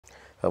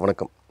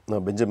வணக்கம்.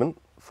 நான் Benjamin,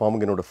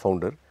 ஃபார்மிங்கனோட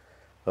founder.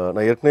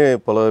 நான் ஏற்கனவே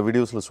பல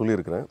வீடியோஸில்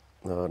சொல்லியிருக்கிறேன்.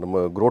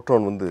 நம்ம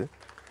GroTron வந்து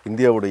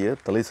இந்தியாவுடைய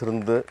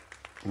தலைசிறந்த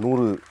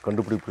 100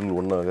 கண்டுபிடிப்புகள்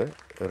ஒன்றாக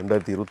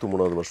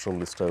 2023 வருஷம்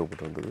லிஸ்ட்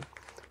ஆகப்பட்டிருந்தது.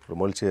 ஒரு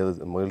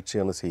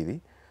மகிழ்ச்சியான செய்தி.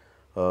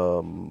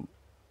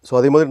 ஸோ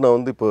அதே மாதிரி நான்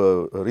வந்து இப்போ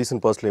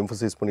ரீசன்ட் பாஸ்ட்டில்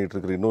எம்ஃபசைஸ் பண்ணிகிட்டு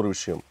இருக்கிற இன்னொரு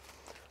விஷயம்,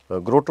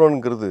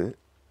 GroTronங்கிறது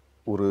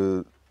ஒரு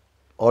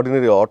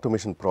ஆர்டினரி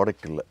ஆட்டோமேஷன்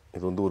ப்ராடக்ட் இல்லை.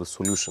 இது வந்து ஒரு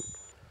சொல்யூஷன்.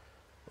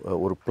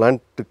 ஒரு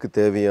பிளான்ட்டுக்கு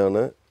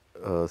தேவையான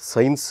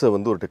சயின்ஸை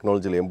வந்து ஒரு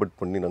டெக்னாலஜியில் எம்பெட்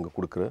பண்ணி நாங்கள்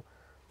கொடுக்குற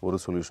ஒரு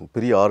சொல்யூஷன்.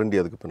 பெரிய R&D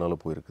அதுக்கு பின்னால்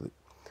போயிருக்குது.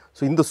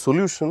 ஸோ இந்த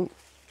சொல்யூஷன்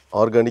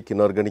ஆர்கானிக்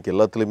இன்ஆர்கானிக்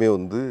எல்லாத்துலேயுமே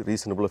வந்து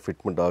ரீசனபிளாக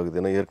ஃபிட்மெண்ட் ஆகுது.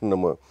 ஏன்னா ஏற்கனவே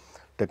நம்ம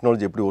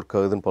டெக்னாலஜி எப்படி ஒர்க்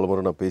ஆகுதுன்னு பல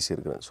முறை நான்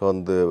பேசியிருக்கிறேன். ஸோ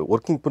அந்த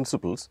ஒர்க்கிங்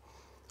பிரின்சிபிள்ஸ்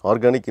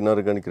ஆர்கானிக்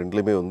இன்ஆர்கானிக்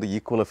ரெண்டுலேயுமே வந்து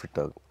ஈக்குவலாக ஃபிட்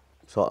ஆகும்.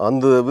 ஸோ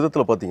அந்த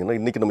விதத்தில் பார்த்திங்கன்னா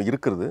இன்றைக்கி நம்ம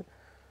இருக்கிறது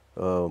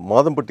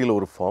மாதம்பட்டியில்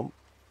ஒரு ஃபார்ம்,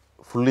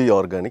 ஃபுல்லி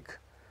ஆர்கானிக்.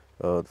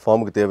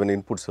 ஃபார்முக்கு தேவையான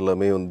இன்புட்ஸ்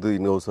எல்லாமே வந்து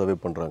இன்ஹவுஸாகவே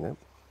பண்ணுறாங்க.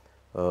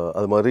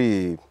 அது மாதிரி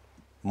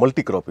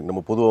மல்டிக்ராப்பிங்,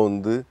 நம்ம பொதுவாக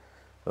வந்து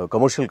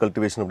கமர்ஷியல்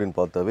கல்டிவேஷன் அப்படின்னு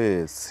பார்த்தாவே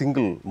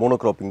சிங்கிள்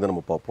மோனோக்ராப்பிங் தான்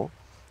நம்ம பார்ப்போம்.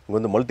 இங்கே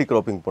வந்து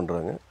மல்டிக்ராப்பிங்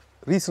பண்ணுறாங்க,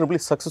 ரீசனபிளி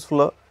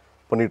சக்ஸஸ்ஃபுல்லாக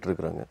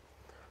பண்ணிகிட்ருக்குறாங்க.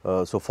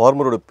 ஸோ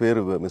ஃபார்மரோட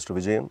பேர் மிஸ்டர்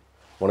விஜயன்.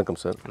 வணக்கம்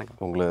சார்.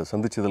 உங்களை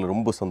சந்தித்ததில்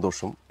ரொம்ப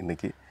சந்தோஷம்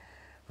இன்றைக்கி.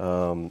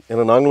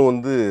 ஏன்னா நாங்களும்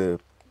வந்து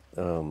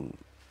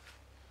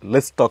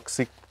less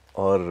toxic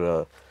R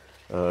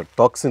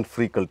toxin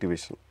free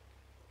cultivation,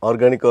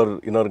 organic R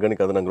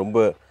inorganic, அதை நாங்கள் ரொம்ப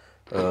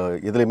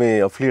எதுலேயுமே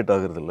அஃபிலியேட்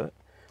ஆகிறதில்ல.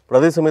 பட்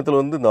அதே சமயத்தில்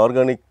வந்து இந்த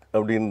ஆர்கானிக்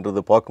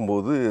அப்படின்றத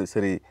பார்க்கும்போது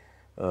சரி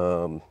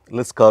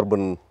லெஸ்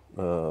கார்பன்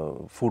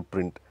ஃபுட்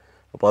பிரிண்ட்,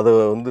 அப்போ அதை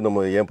வந்து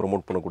நம்ம ஏன்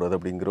ப்ரமோட் பண்ணக்கூடாது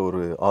அப்படிங்கிற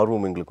ஒரு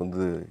ஆர்வம் எங்களுக்கு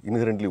வந்து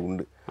இன்ஹெரண்ட்லி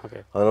உண்டு.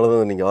 அதனால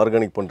தான் நீங்கள்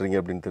ஆர்கானிக் பண்ணுறீங்க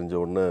அப்படின்னு தெரிஞ்ச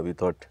உடனே வி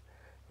தாட்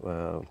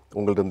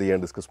உங்கள்கிட்ட வந்து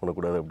ஏன் டிஸ்கஸ்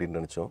பண்ணக்கூடாது அப்படின்னு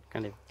நினச்சோம்.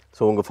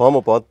 ஸோ உங்கள்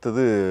ஃபார்மை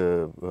பார்த்தது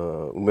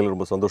உண்மையில்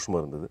ரொம்ப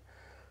சந்தோஷமாக இருந்தது.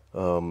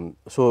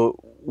 ஸோ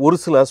ஒரு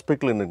சில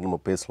ஆஸ்பெக்டில் எனக்கு நம்ம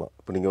பேசலாம்.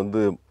 இப்போ நீங்கள்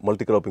வந்து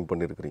மல்டி கிராப்பிங்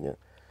பண்ணியிருக்கிறீங்க,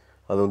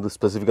 அது வந்து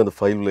ஸ்பெசிஃபிக்காக அந்த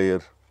 5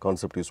 லேயர்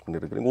கான்செப்ட் யூஸ்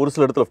பண்ணியிருக்கிறீங்க. ஒரு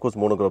சில இடத்துல அஃப்கோர்ஸ்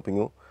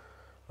மோனோகிராப்பிங்கும்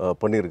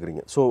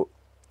பண்ணியிருக்கிறீங்க. ஸோ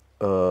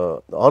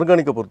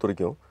ஆர்கானிக்கை பொறுத்த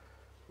வரைக்கும்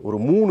ஒரு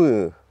 3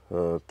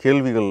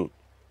 கேள்விகள்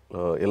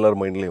எல்லார்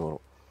மைண்ட்லேயும்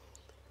வரும்.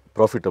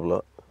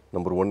 ப்ராஃபிட்டபுளாக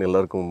நம்பர் 1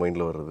 எல்லாருக்கும்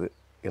மைண்டில் வர்றது,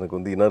 எனக்கு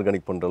வந்து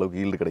இன்ஆர்கானிக் பண்ணுற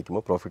அளவுக்கு ஈல்டு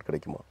கிடைக்குமா, ப்ராஃபிட்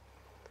கிடைக்குமா.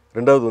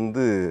 ரெண்டாவது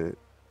வந்து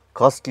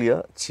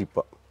காஸ்ட்லியாக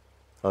சீப்பாக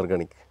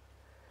ஆர்கானிக்.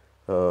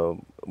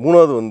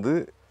 மூணாவது வந்து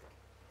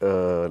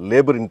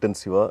லேபர்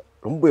இன்டென்சிவாக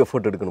ரொம்ப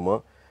எஃபர்ட் எடுக்கணுமா.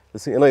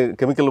 ஏன்னா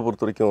கெமிக்கலை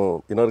பொறுத்த வரைக்கும்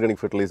இன்ஆர்கானிக்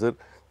ஃபெர்டிலைசர்,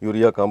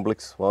 யூரியா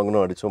காம்ப்ளெக்ஸ்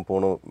வாங்கினோம், அடித்தோம்,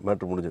 போனோம்,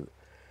 மேட்ரு முடிஞ்சது.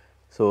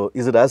 So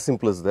is it as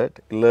simple as that,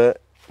 இல்லை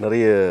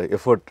நிறைய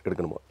எஃபர்ட்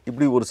எடுக்கணுமா.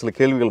 இப்படி ஒரு சில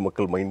கேள்விகள்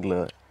மக்கள் மைண்டில்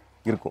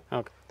இருக்கும்.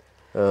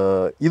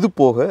 இது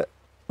போக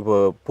இப்போ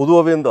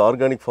பொதுவாகவே இந்த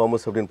ஆர்கானிக்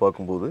ஃபார்மர்ஸ் அப்படின்னு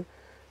பார்க்கும்போது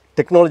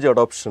டெக்னாலஜி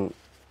அடாப்ஷன்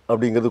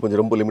அப்படிங்கிறது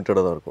கொஞ்சம் ரொம்ப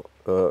லிமிட்டடாக தான் இருக்கும்.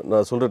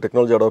 நான் சொல்கிற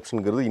technology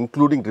அடாப்ஷனுங்கிறது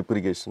including drip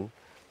irrigation,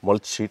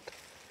 mulch sheet,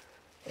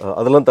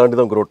 அதெல்லாம் தாண்டி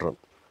தான் GroTron.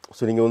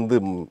 ஸோ நீங்கள் வந்து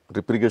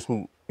ட்ரிப் இரிகேஷன்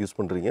யூஸ்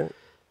பண்ணுறீங்க,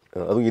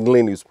 அதுவும்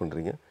இன்லைன் யூஸ்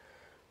பண்ணுறீங்க,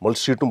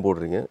 மல்ச் ஷீட்டும்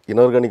போடுறீங்க.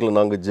 இன்ஆர்கானிக்கில்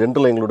நாங்கள்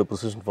ஜென்ரலாக எங்களோட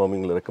ப்ரிசிஷன்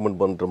ஃபார்மிங்கில் ரெக்கமெண்ட்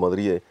பண்ணுற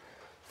மாதிரியே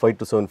 5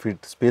 to 7 feet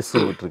ஸ்பேஸ்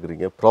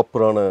விட்டுருக்கிறீங்க,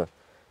 ப்ராப்பரான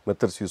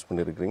மெத்தட்ஸ் யூஸ்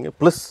பண்ணியிருக்கிறீங்க,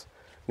 ப்ளஸ்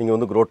நீங்கள்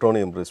வந்து GroTron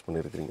எம்ப்ரேஸ்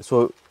பண்ணியிருக்கிறீங்க. ஸோ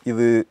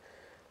இது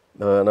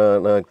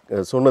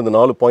நான் சொன்ன இந்த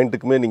 4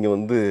 பாயிண்ட்டுக்குமே நீங்கள்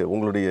வந்து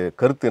உங்களுடைய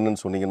கருத்து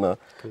என்னன்னு சொன்னீங்கன்னா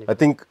ஐ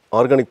திங்க்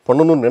ஆர்கானிக்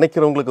பண்ணணும்னு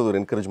நினைக்கிறவங்களுக்கு அது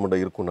ஒரு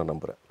என்கரேஜ்மெண்ட்டாக இருக்கும்னு நான்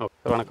நம்புகிறேன்.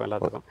 வணக்கம்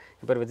எல்லாத்துக்கும்.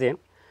 என் பேர் விஜயன்.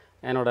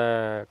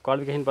 என்னோடய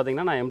குவாலிஃபிகேஷன்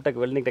பார்த்தீங்கன்னா நான் எம்டெக்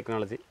வெல்டிங்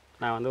டெக்னாலஜி.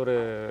 நான் வந்து ஒரு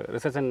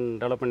ரிசர்ச் அண்ட்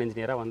டெவலப்மெண்ட்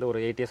இன்ஜினியராக வந்து ஒரு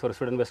 8 years ஒரு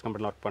ஸ்டூடெண்ட் பேஸ்ட்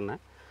கம்பெனியில் ஒர்க் பண்ணேன்.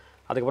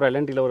 அதுக்கப்புறம்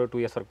LNTயில் ஒரு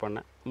 2 years ஒர்க்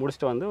பண்ணேன்.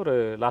 முடிச்சுட்டு வந்து ஒரு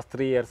லாஸ்ட்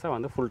 3 yearsஸாக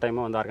வந்து ஃபுல்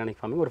டைமாக வந்து ஆர்கானிக்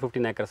ஃபார்மிங் ஒரு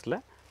 15 acres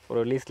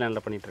ஒரு லீஸ்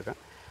லேண்டில் பண்ணிகிட்ருக்கேன்.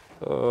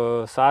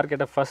 சார்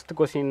கேட்ட ஃபஸ்ட்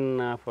கொஸ்டின்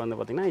வந்து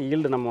பார்த்திங்கன்னா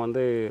ஈல்டு நம்ம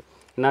வந்து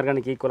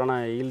இன்ஆர்கானிக் ஈக்குவலான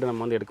ஈல்டு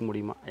நம்ம வந்து எடுக்க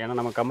முடியுமா. ஏன்னா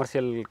நம்ம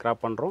கமர்ஷியல்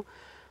கிராப் பண்ணுறோம்,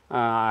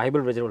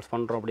 ஹைபிரிட் வெஜிடபிள்ஸ்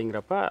பண்ணுறோம்.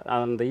 அப்படிங்கிறப்ப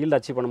அந்த ஈல்டு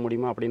அச்சீவ் பண்ண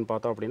முடியுமா அப்படின்னு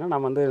பார்த்தோம் அப்படின்னா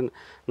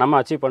நம்ம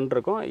அச்சீவ்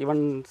பண்ணிருக்கோம்.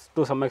 ஈவன்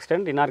டு சம்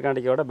எக்ஸ்டென்ட்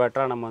இன்ஆர்கானிக்கோட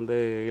பெட்டராக நம்ம வந்து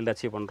ஈல்டு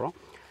அச்சீவ் பண்ணுறோம்.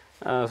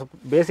 ஸோ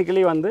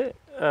பேசிக்கலி வந்து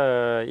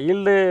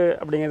ஈல்டு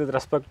அப்படிங்கிறது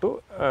ரெஸ்பெக்ட் டு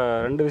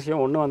 2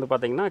 விஷயம். ஒன்று வந்து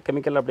பார்த்திங்கன்னா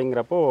கெமிக்கல்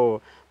அப்படிங்கிறப்போ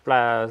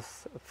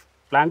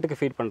பிளான்ட்டுக்கு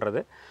ஃபீட்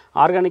பண்ணுறது.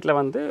 ஆர்கானிக்கில்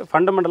வந்து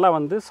ஃபண்டமெண்டலாக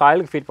வந்து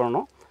சாயிலுக்கு ஃபீட்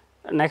பண்ணணும்.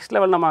 நெக்ஸ்ட்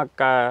லெவல் நம்ம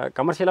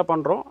கமர்ஷியலாக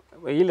பண்ணுறோம்,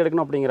 ஈல்டு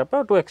எடுக்கணும்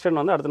அப்படிங்கிறப்ப டு எக்ஸ்டென்ட்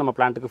வந்து அடுத்து நம்ம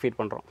பிளான்ட்டுக்கு ஃபீட்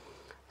பண்ணுறோம்.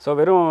 ஸோ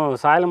வெறும்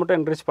சாயிலை மட்டும்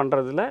என்ரிச்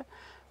பண்ணுறதுல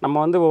நம்ம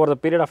வந்து ஓவர் த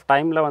பீரியட் ஆஃப்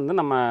டைமில் வந்து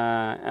நம்ம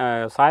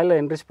சாயிலை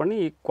என்ரிச் பண்ணி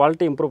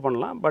குவாலிட்டி இம்ப்ரூவ்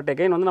பண்ணலாம். பட்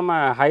எகெயின் வந்து நம்ம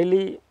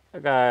ஹைலி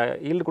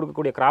ஈல்டு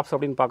கொடுக்கக்கூடிய கிராப்ஸ்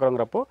அப்படின்னு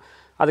பார்க்குறோங்கிறப்போ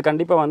அது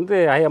கண்டிப்பாக வந்து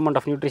ஹை அமௌண்ட்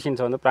ஆஃப்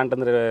நியூட்ரிஷன்ஸை வந்து பிளான்ட்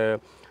வந்து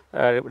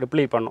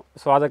ரிப்ளீ பண்ணும்.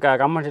 ஸோ அதை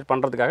கம்பன்சேட்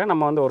பண்ணுறதுக்காக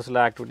நம்ம வந்து ஒரு சில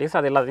ஆக்டிவிட்டீஸ்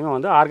அது எல்லாத்தையுமே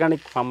வந்து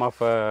ஆர்கானிக் ஃபார்ம்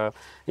ஆஃப்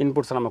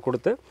இன்புட்ஸை நம்ம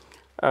கொடுத்து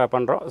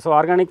பண்ணுறோம். ஸோ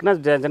ஆர்கானிக்னா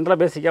ஜென்ரலாக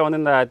பேசிக்காக வந்து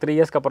இந்த 3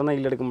 yearsக்கு அப்புறம் தான்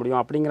ஈல்டு எடுக்க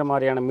முடியும் அப்படிங்கிற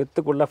மாதிரியான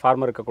மித்துக்குள்ளே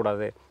ஃபார்மர்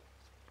இருக்கக்கூடாது.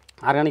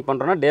 ஆர்கானிக்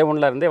பண்ணுறோன்னா டே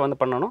 1ல் இருந்தே வந்து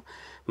பண்ணணும்.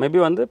 மேபி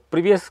வந்து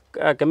ப்ரீவியஸ்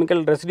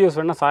கெமிக்கல் ரெசிடியூஸ்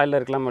வேணால் சாயிலில்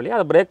இருக்கலாம் வழியே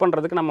அதை பிரேக்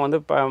பண்ணுறதுக்கு நம்ம வந்து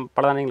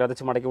பலதானியங்களை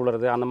விதைச்சு மடக்கி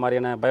விடுறது, அந்த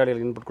மாதிரியான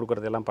பயோலஜிக்கல் இன்புட்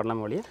கொடுக்குறது எல்லாம்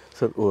பண்ணலாம் வழியே.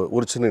 சார்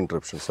ஒரு சின்ன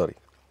இன்ட்ரப்ஷன், சாரி.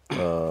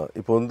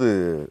 இப்போ வந்து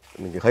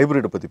நீங்கள்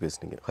ஹைப்ரிட்டை பற்றி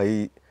பேசுனீங்க, ஹை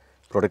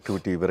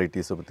ப்ரொடக்டிவிட்டி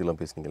வெரைட்டிஸை பற்றிலாம்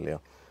பேசுனீங்க இல்லையா?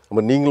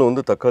 நம்ம நீங்களும்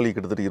வந்து தக்காளி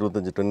கிட்டத்தட்ட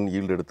 25 டன்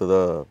ஈல்டு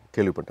எடுத்ததாக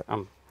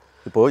கேள்விப்பட்டேன்.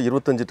 இப்போது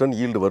 25 டன்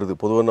ஈல்டு வருது.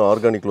 பொதுவான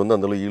ஆர்கானிக்கில் வந்து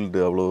அந்தளவு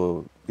ஈல்டு அவ்வளோ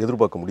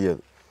எதிர்பார்க்க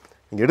முடியாது.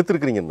 நீங்கள்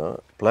எடுத்துருக்கிறீங்கன்னா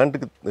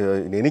பிளான்ட்டுக்கு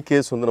எனி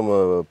கேஸ் வந்து நம்ம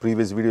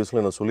ப்ரீவியஸ்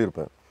வீடியோஸில் நான்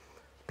சொல்லியிருப்பேன்,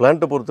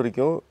 பிளான்ட்டை பொறுத்த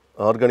வரைக்கும்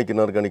ஆர்கானிக்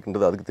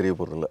இன்ஆர்கானிக்ன்றது அதுக்கு தெரிய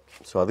போகிறதில்ல.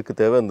 ஸோ அதுக்கு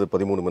தேவை அந்த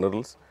 13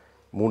 மினரல்ஸ்,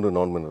 3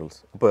 நான் மினரல்ஸ்.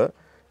 இப்போ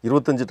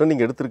 25 டன்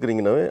நீங்கள்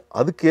எடுத்துருக்கிறீங்கன்னாவே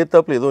அதுக்கு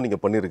ஏற்றாப்புல ஏதோ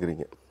நீங்கள்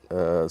பண்ணியிருக்கிறீங்க.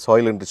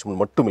 சாயில்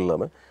என்ரிச்மெண்ட் மட்டும்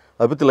இல்லாமல்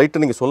அதை பற்றி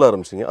லைட்டாக நீங்கள் சொல்ல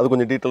ஆரம்பிச்சிங்க. அது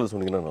கொஞ்சம் டீட்டெயிலாக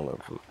சொன்னீங்கன்னா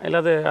நல்லாயிருக்கும். இல்லை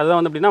அதுதான்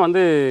வந்து எப்படின்னா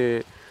வந்து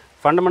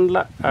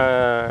ஃபண்டமெண்டலாக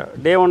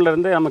டே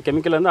ஒன்லேருந்து நம்ம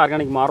கெமிக்கல்லேருந்து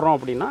ஆர்கானிக் மாறுறோம்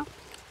அப்படின்னா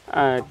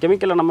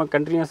கெமிக்கலை நம்ம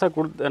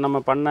கண்டினியூஸாக நம்ம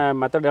பண்ண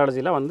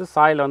மெத்தடாலஜியில் வந்து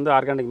சாயில் வந்து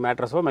ஆர்கானிக்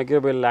மேட்ரஸோ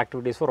மைக்ரோபியல்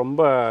ஆக்டிவிட்டீஸோ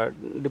ரொம்ப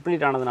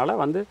டிப்ளீட் ஆனதுனால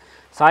வந்து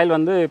சாயில்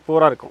வந்து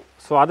பூராக இருக்கும்.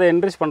 ஸோ அதை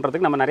என்ரிச்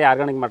பண்ணுறதுக்கு நம்ம நிறைய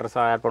ஆர்கானிக்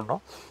மேட்ரஸை ஆட்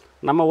பண்ணுறோம்.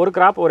 நம்ம ஒரு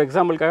கிராப் ஒரு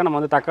எக்ஸாம்பிளுக்காக நம்ம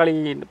வந்து தக்காளி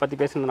பற்றி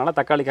பேசுனதுனால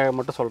தக்காளிக்காக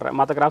மட்டும் சொல்கிறேன்.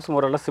 மற்ற கிராப்ஸ்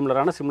ஓரளவு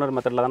சிமிலர்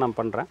மெத்தடில் தான் நான்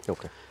பண்ணுறேன்.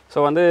 ஓகே.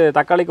 ஸோ வந்து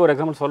தக்காளிக்கு ஒரு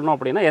எக்ஸாம்பிள் சொல்லணும்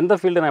அப்படின்னா எந்த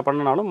ஃபீல்டு நான்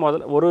பண்ணனாலும்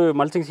ஒரு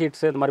மல்ச்சிங்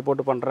ஷீட்ஸ் இந்த மாதிரி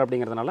போட்டு பண்ணுறேன்.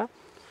 அப்படிங்கிறதுனால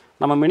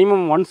நம்ம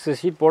மினிமம் ஒன்ஸ்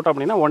ஷீட் போட்டோம்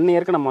அப்படின்னா 1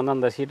 இயருக்கு நம்ம வந்து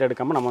அந்த ஷீட்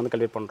எடுக்காமல் நம்ம வந்து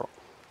கல்டிவேட் பண்ணுறோம்.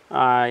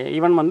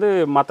 ஈவன் வந்து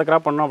மற்ற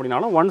கிராப் பண்ணோம்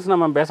அப்படின்னாலும் ஒன்ஸ்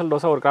நம்ம பேசல்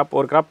டோஸாக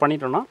ஒரு கிராப்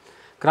பண்ணிட்டோம்னா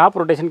கிராப்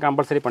ரொட்டேஷன்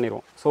கம்பல்சரி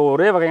பண்ணிடுவோம். ஸோ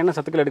ஒரே வகையான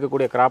சத்துக்கள்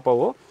எடுக்கக்கூடிய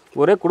கிராப்பாவோ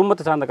ஒரே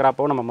குடும்பத்தை சார்ந்த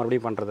கிராப்பாவோ நம்ம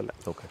மறுபடியும் பண்ணுறதில்ல.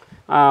 ஓகே.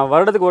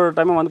 வருடத்துக்கு ஒரு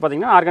டைம் வந்து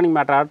பார்த்திங்கன்னா ஆர்கானிக்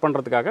மேட்டர் ஆட்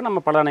பண்ணுறதுக்காக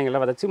நம்ம பல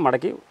தானியங்களை விதைச்சி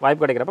மடக்கி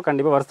வாய்ப்பு கிடைக்கிறப்ப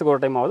கண்டிப்பாக வருஷத்துக்கு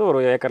ஒரு டைமாவது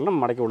ஒரு ஏக்கரில்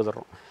மடக்கி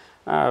விழுதுறோம்.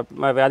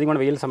 அதிகமான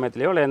வெயில்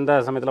சமயத்துலையோ இல்லை எந்த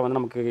சமயத்தில் வந்து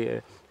நமக்கு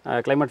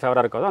கிளைமேட்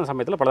ஃபேவராக இருக்காதோ அந்த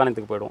சமயத்தில்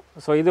பலதானியத்துக்கு போயிடும்.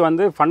 ஸோ இது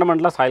வந்து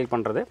ஃபண்டமெண்டலாக சாயில்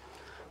பண்ணுறது.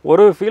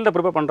 ஒரு ஃபீல்டை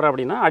ப்ரிப்பேர் பண்ணுறோம்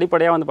அப்படின்னா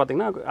அடிப்படையாக வந்து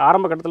பார்த்திங்கன்னா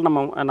ஆரம்ப கட்டத்தில்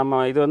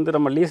நம்ம இது வந்து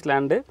நம்ம lease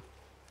land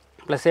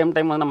plus same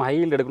time வந்து நம்ம ஹை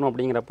ஈல்டு எடுக்கணும்.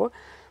 அப்படிங்கிறப்போ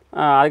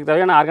அதுக்கு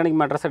தேவையான ஆர்கானிக்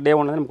மேட்ரஸை டே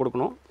ஒன்று நம்ம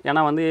கொடுக்கணும்.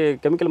 ஏன்னா வந்து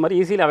கெமிக்கல் மாதிரி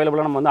ஈஸியில்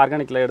அவைலபிளாக நம்ம வந்து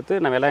ஆர்கானிக்கில் எடுத்து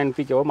நம்ம எல்லா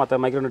என்பிக்கோ மற்ற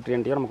மைக்ரோ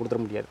நியூட்ரியன்ட்டையோ நம்ம கொடுத்துட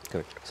முடியாது.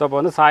 ஸோ அப்போ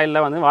வந்து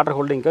சாயிலில் வந்து வாட்டர்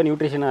ஹோல்டிங்க்கோ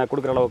நியூட்ரிஷனை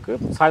கொடுக்குற அளவுக்கு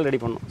சாயில் ரெடி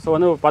பண்ணணும். ஸோ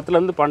வந்து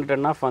 10 12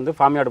 டன் ஆஃப் வந்து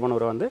ஃபார்ம் யார்டு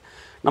பண்ணுற வந்து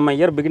நம்ம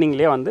இயர்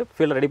பிகினிங்லேயே வந்து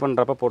ஃபீல்டு ரெடி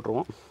பண்ணுறப்ப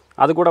போட்டுருவோம்.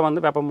 அது கூட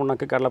வந்து வேப்ப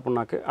புண்ணாக்கு, கடலை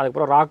புண்ணாக்கு,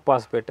 அதுக்கப்புறம் ராக்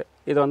பாஸ்பேட்டு.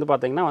 இது வந்து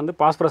பார்த்திங்கன்னா வந்து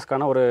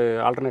பாஸ்பரஸ்க்கான ஒரு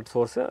ஆல்டர்னேட்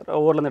சோர்ஸு,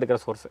 ஊர்லேருந்து எடுக்கிற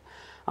சோர்ஸு.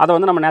 அதை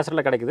வந்து நம்ம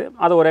நேச்சுரலாக கிடைக்குது.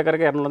 அது ஒரு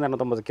ஏக்கருக்கு 200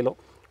 250 கிலோ,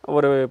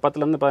 ஒரு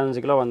 10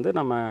 15 கிலோ வந்து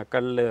நம்ம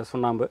கல்,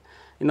 சுண்ணாம்பு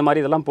இந்த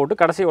மாதிரி இதெல்லாம் போட்டு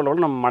கடைசி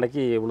உழவில் நம்ம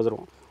மடக்கி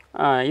விழுதுருவோம்.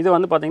 இது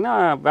வந்து பார்த்திங்கன்னா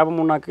வேப்ப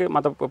முன்னாக்கு,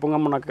 மற்ற புங்க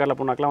முன்னாக்கு, கடலை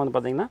புண்ணாக்கெலாம் வந்து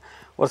பார்த்திங்கன்னா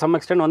ஒரு சம்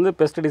எக்ஸ்டென்ட் வந்து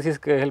பெஸ்ட்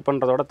டிசீஸ்க்கு ஹெல்ப்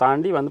பண்ணுறதோட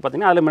தாண்டி வந்து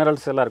பார்த்திங்கன்னா அதில்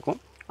மினரல்ஸ் எல்லாம் இருக்கும்.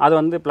 அது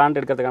வந்து பிளான்ட்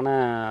எடுக்கிறதுக்கான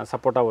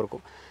சப்போர்ட்டாகவும்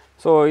இருக்கும்.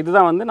 ஸோ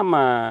இதுதான் வந்து நம்ம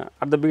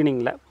அட் த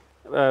பிகினிங்கில்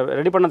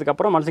ரெடி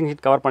பண்ணதுக்கப்புறம் மல்ச்சிங்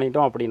ஷீட் கவர்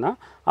பண்ணிட்டோம் அப்படின்னா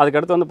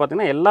அதுக்கடுத்து வந்து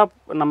பார்த்திங்கன்னா எல்லா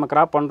நம்ம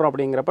கிராப் பண்ணுறோம்.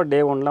 அப்படிங்கிறப்ப டே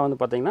ஒன்னில் வந்து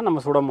பார்த்திங்கன்னா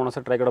நம்ம Pseudomonas,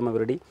 trichoderma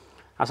viride,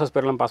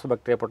 Azospirillum,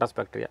 phosphobacteria, potash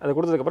bacteria அது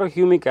கொடுத்ததுக்கப்புறம்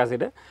ஹியூமிக்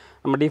ஆசிட்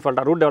நம்ம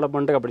டிஃபால்ட்டாக ரூட்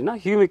டெவலப்மெண்ட்டுக்கு அப்படின்னா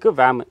ஹியூமிக்கு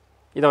வேம்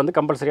இதை வந்து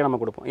கம்பல்சரியாக நம்ம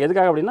கொடுப்போம்.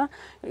 எதுக்காக அப்படின்னா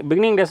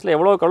பிகினிங் டேஸில்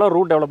எவ்வளோ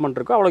ரூட் டெவலப்மெண்ட்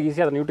இருக்கோ அவ்வளோ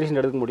ஈஸியாக அதை நியூட்ரிஷன்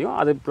எடுக்க முடியும்.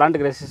 அது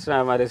பிளான்ட்டுக்கு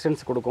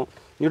ரெசிஸ்டன்ஸ் கொடுக்கும்.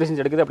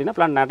 நியூட்ரிஷன்ஸ் எடுக்குது அப்படின்னா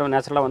பிளான்ட்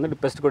நேச்சுரலாக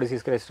வந்து பெஸ்ட்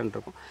டிசீஸ்க்கு ரெசிஸ்டன்ட்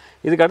இருக்கும்.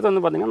 இதுக்கடுத்து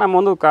வந்து பார்த்திங்கன்னா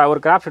நம்ம வந்து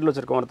ஒரு கிராப் ஷெட்யூல்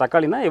வச்சிருக்கோம். ஒரு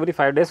தக்காளினா every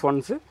 5 days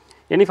once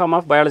any form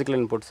of biological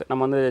inputs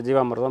நம்ம வந்து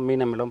ஜீவாமிர்தம்,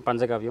 மீன் அமிலம்,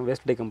 பஞ்சகாவியம்,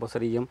 வேஸ்ட்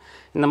டிகம்போசர், ஈயம்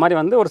இந்த மாதிரி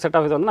வந்து ஒரு செட்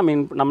ஆஃப் இது வந்து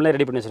நம்மளே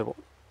ரெடி பண்ணி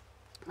வச்சுருப்போம்.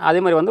 அதே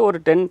மாதிரி வந்து ஒரு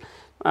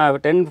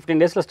 10-15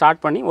 டேஸில்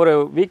ஸ்டார்ட் பண்ணி ஒரு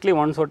வீக்லி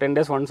ஒன்ஸ் ஒரு 10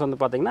 days ஒன்ஸ் வந்து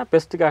பார்த்திங்கன்னா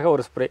பெஸ்ட்டுக்காக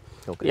ஒரு ஸ்ப்ரே.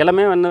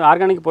 எல்லாமே வந்து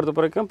ஆர்கானிக் பொறுத்த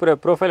வரைக்கும்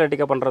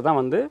ப்ரொஃபைலட்டிக்காக பண்ணுறது தான்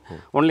வந்து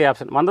ஒன்லி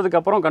ஆப்ஷன்.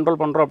 வந்ததுக்கப்புறம்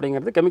கண்ட்ரோல் பண்ணுறோம்.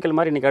 அப்படிங்கிறது கெமிக்கல்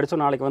மாதிரி இன்றைக்கி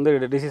அடிச்சோம் நாளைக்கு வந்து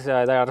டிசீஸ்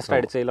ஏதாவது அரெஸ்ட்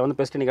ஆகிடுச்சு, இல்லை வந்து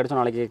பெஸ்ட் இன்றைக்கி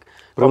அடிச்சோம் நாளைக்கு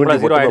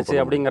 0 ஆகிடுச்சு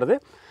அப்படிங்கிறது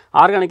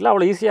ஆர்கானிக்கில்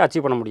அவ்வளோ ஈஸியாக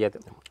அச்சீவ் பண்ண முடியாது.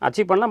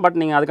 அச்சீவ் பண்ணலாம், பட்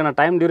நீங்கள் அதுக்கான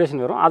டைம் டியூரேஷன்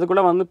வரும்.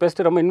 அதுக்குள்ளே வந்து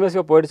பெஸ்ட்டு ரொம்ப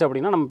இன்வெசிவாக போயிடுச்சு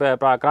அப்படின்னா நம்ம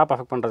கிராப்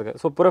அஃபெக்ட் பண்ணுறதுக்கு.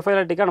 ஸோ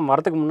ப்ரொஃபைலட்டிக்காக நம்ம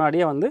வரதுக்கு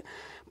முன்னாடியே வந்து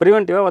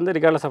ப்ரிவென்டிவாக வந்து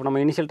ரிகார்ட்லஸ் ஆஃப்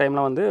நம்ம இனிஷியல்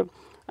டைமில் வந்து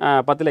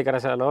பத்திலை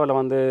கரைசலோ இல்லை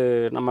வந்து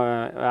நம்ம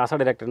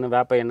அசோடிரெக்டர்னு,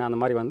 வேப்ப எண்ணெய் அந்த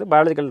மாதிரி வந்து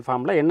பயாலஜிக்கல்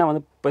ஃபார்மில் எண்ணெய்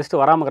வந்து பெஸ்ட்டு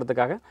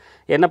வராமக்கிறதுக்காக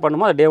என்ன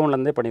பண்ணுமோ அதை டே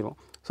ஒன்லேருந்தே பண்ணிடுவோம்.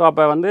 ஸோ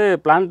அப்போ வந்து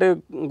பிளான்ட்டு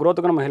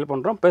க்ரோத்துக்கும் நம்ம ஹெல்ப்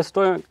பண்ணுறோம்,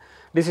 பெஸ்ட்டும்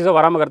டிசீஸோ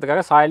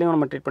வராமக்கிறதுக்காக சாயிலையும்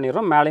நம்ம ட்ரீட்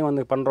பண்ணிடுறோம், மேலேயும்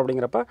வந்து பண்ணுறோம்.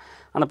 அப்படிங்கிறப்ப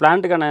அந்த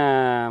பிளான்ட்டுக்கான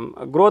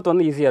க்ரோத்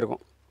வந்து ஈஸியாக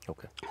இருக்கும்.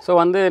 ஓகே. ஸோ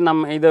வந்து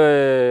நம்ம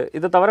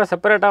இதை தவிர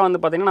செப்பரேட்டாக வந்து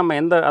பார்த்திங்கன்னா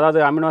நம்ம அதாவது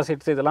அமினோ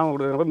ஆசிட்ஸ் இதெல்லாம்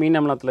கொடுக்குறப்ப மீன்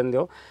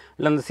அமிலத்துலேருந்தோ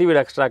இல்லை இந்த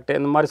சீவிட் எக்ஸ்ட்ராக்ட்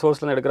இந்த மாதிரி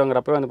சோர்ஸ்லேருந்து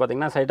எடுக்கிறோங்கிறப்ப வந்து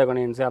பார்த்திங்கன்னா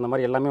சைட்டோகனின்ஸ் அந்த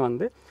மாதிரி எல்லாமே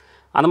வந்து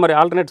அந்த மாதிரி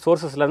ஆல்டர்னேட்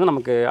சோர்ஸஸ்லேருந்து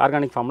நமக்கு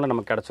ஆர்கானிக் ஃபார்மில்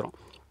நமக்கு கிடச்சிரும்.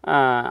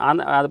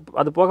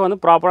 அது போக வந்து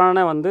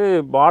ப்ராப்பரான வந்து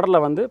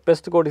பார்டரில் வந்து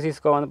பெஸ்ட்டுக்கோ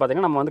டிசீஸ்க்கோ வந்து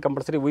பார்த்திங்கன்னா நம்ம வந்து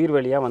கம்பல்சரி உயிர்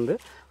வெளியாக வந்து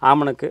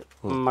ஆமணக்கு,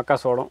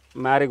 மக்காசோளம்,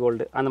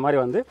 மேரிகோல்டு அந்த மாதிரி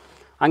வந்து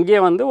அங்கேயே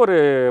வந்து ஒரு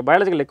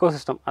பயாலஜிக்கல்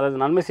எக்கோசிஸ்டம், அதாவது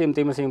நன்மை செய்யும்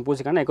தீமை செய்யும்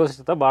பூச்சிக்கான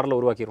எக்கோசிஸ்டத்தை பார்டரில்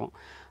உருவாக்கிடுவோம்.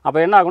 அப்போ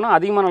என்ன ஆகும்னா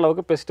அதிகமான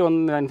அளவுக்கு பெஸ்ட்டு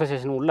வந்து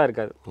இன்ஃபெக்ஷன் உள்ளே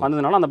இருக்காது.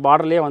 வந்ததுனால அந்த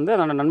பார்டர்லேயே வந்து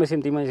அந்த நன்மை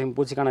செய்யும் தீமை செய்யும்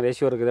பூச்சிக்கான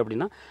ரேஷியோ இருக்குது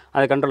அப்படின்னா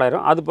அது கண்ட்ரோல்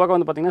ஆயிரும். அது போக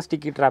வந்து பார்த்திங்கன்னா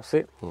ஸ்டிக்கி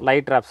ட்ராப்ஸு,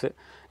 லைட் ட்ராப்ஸு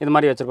இது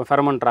மாதிரி வச்சுருப்போம்,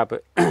 ஃபெரமன் ட்ராப்பு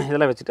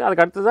இதெல்லாம் வச்சுட்டு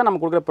அதுக்கு அடுத்து தான் நம்ம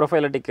கொடுக்குற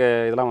ப்ரொஃபைலட்டிக்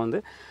இதெல்லாம் வந்து.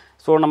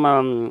 ஸோ நம்ம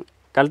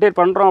கல்டிவேட்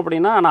பண்ணுறோம்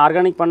அப்படின்னா நான்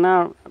ஆர்கானிக்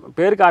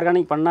பேருக்கு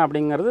ஆர்கானிக் பண்ண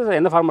அப்படிங்கிறது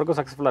எந்த ஃபார்மருக்கும்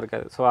சக்ஸஸ்ஃபுல்லாக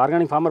இருக்காது. ஸோ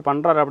ஆர்கானிக் ஃபார்மர்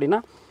பண்ணுறாரு அப்படின்னா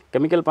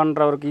கெமிக்கல்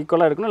பண்ணுறவருக்கு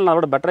ஈக்குவலாக இருக்கணும், இல்லை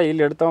அதோட பெட்டராக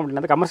ஈல்டு எடுத்தோம்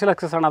அப்படின்னா கமர்ஷியல்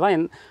சக்ஸஸ் ஆனால்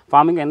தான்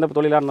ஃபார்மிங் எந்த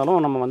தொழிலாக இருந்தாலும்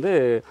நம்ம வந்து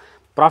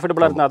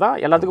ப்ராஃபிட்டபுளாக இருந்தால் தான்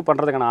எல்லாத்துக்கும்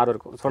பண்ணுறதுக்கான ஆர்வம்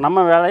இருக்கும். ஸோ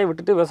நம்ம வேலையை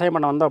விட்டுட்டு விவசாயம்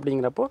பண்ண வந்தோம்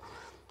அப்படிங்கிறப்போ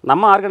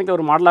நம்ம ஆர்கானிக்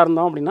ஒரு மாடலாக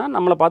இருந்தோம் அப்படின்னா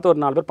நம்மளை பார்த்து ஒரு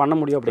 4 பேர் பண்ண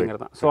முடியும்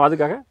அப்படிங்கிறது தான். ஸோ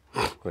அதுக்காக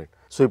ரைட்.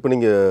 ஸோ இப்போ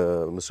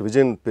நீங்கள் மிஸ்டர்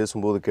விஜயன்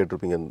பேசும்போது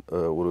கேட்டிருப்பீங்க,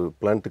 ஒரு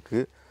பிளான்ட்டுக்கு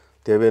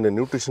தேவையான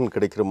நியூட்ரிஷன்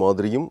கிடைக்கிற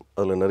மாதிரியும்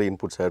அதில் நிறைய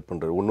இன்புட்ஸ் ஆட்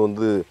பண்ணுறாரு. ஒன்று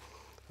வந்து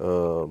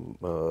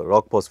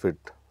ராக்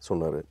பாஸ்பேட்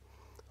சொன்னார்,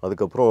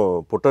 அதுக்கப்புறம்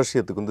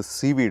பொட்டாசியத்துக்கு வந்து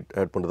சீவீட்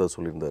ஆட் பண்ணுறதா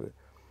சொல்லியிருந்தார்,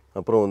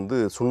 அப்புறம் வந்து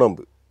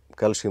சுண்ணாம்பு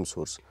கால்சியம்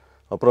சோர்ஸ்,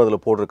 அப்புறம்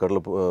அதில் போடுற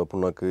கடலை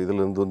புண்ணாக்கு,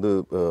 இதிலேருந்து வந்து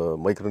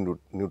மைக்ரோ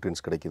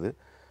நியூட்ரியன்ஸ் கிடைக்குது.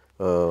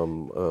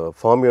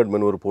 ஃபார்ம்யார்ட்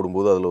மெனுவர்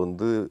போடும்போது அதில்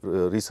வந்து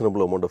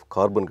ரீசனபிள் அமௌண்ட் ஆஃப்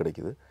கார்பன்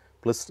கிடைக்குது,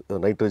 ப்ளஸ்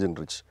நைட்ரஜன்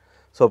ரிச்.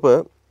 ஸோ அப்போ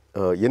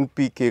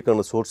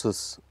என்பிகேக்கான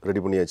சோர்ஸஸ்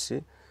ரெடி பண்ணியாச்சு.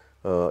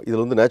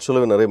 இதில் வந்து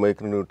நேச்சுரலாகவே நிறைய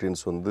மைக்ரோ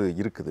நியூட்ரியன்ஸ் வந்து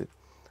இருக்குது.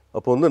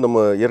 அப்போ வந்து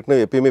நம்ம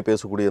ஏற்கனவே எப்பயுமே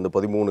பேசக்கூடிய அந்த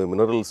 13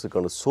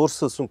 மினரல்ஸுக்கான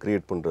சோர்ஸஸும்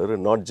க்ரியேட் பண்ணுறாரு.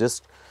 நாட்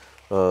ஜஸ்ட்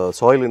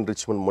சாயில்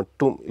என்ரிச்மெண்ட்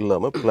மட்டும்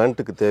இல்லாமல்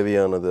பிளான்ட்டுக்கு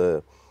தேவையானதை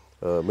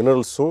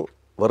மினரல்ஸும்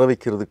வர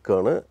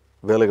வைக்கிறதுக்கான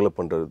வேலைகளை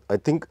பண்ணுறாரு. ஐ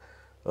திங்க்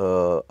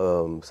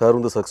சார்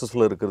வந்து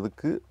சக்ஸஸ்ஃபுல்லாக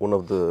இருக்கிறதுக்கு ஒன்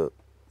ஆஃப் த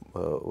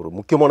ஒரு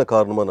முக்கியமான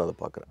காரணமாக நான் அதை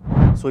பார்க்குறேன்.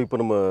 ஸோ இப்போ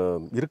நம்ம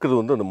இருக்கிறது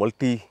வந்து அந்த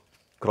மல்டி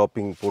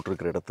கிராப்பிங்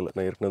போட்டிருக்கிற இடத்துல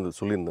நான் ஏற்கனவே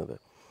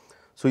சொல்லியிருந்தேன்.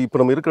 ஸோ இப்போ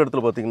நம்ம இருக்கிற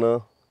இடத்துல பார்த்திங்கன்னா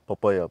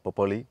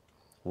பப்பாளி,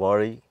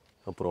 வாழை,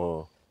 அப்புறம்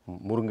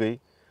முருங்கை,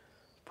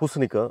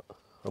 பூசணிக்காய்,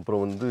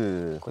 அப்புறம் வந்து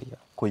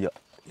கொய்யா,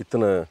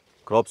 இத்தனை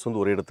கிராப்ஸ்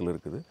வந்து ஒரே இடத்துல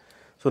இருக்குது.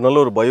 ஸோ நல்ல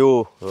ஒரு பயோ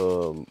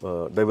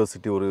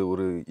டைவர்சிட்டி,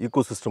 ஒரு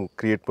ஈகோசிஸ்டம்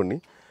க்ரியேட் பண்ணி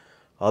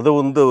அதை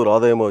வந்து ஒரு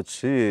ஆதாயமாக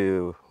வச்சு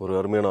ஒரு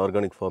அருமையான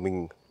ஆர்கானிக்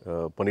ஃபார்மிங்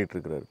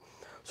பண்ணிகிட்ருக்கிறாரு.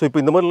 ஸோ இப்போ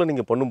இந்த மாதிரிலாம்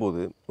நீங்கள்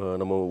பண்ணும்போது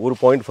நம்ம ஒரு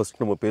பாயிண்ட்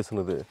ஃபஸ்ட் நம்ம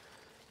பேசுனது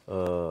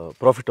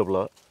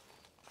ப்ராஃபிட்டபுளாக,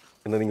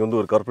 ஏன்னா நீங்கள் வந்து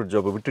ஒரு கார்ப்பரேட்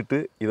ஜாபை விட்டுட்டு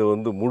இதை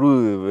வந்து முழு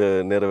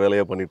நேர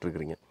வேலையாக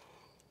பண்ணிகிட்ருக்கிறீங்க.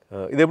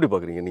 இதை எப்படி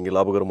பார்க்குறீங்க? நீங்கள்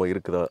லாபகரமாக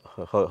இருக்குதா?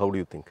 How to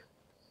you think?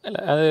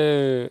 இல்லை, அது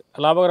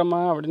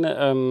லாபகரமாக அப்படின்னு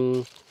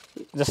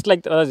ஜஸ்ட்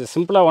லைக், அதாவது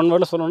சிம்பிளாக ஒன்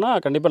வேர்டில் சொல்லணும்னா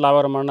கண்டிப்பாக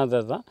லாபகரமானது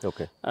அதுதான்.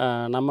 ஓகே.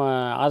 நம்ம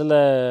அதில்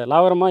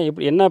லாபகரமாக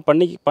எப்படி என்ன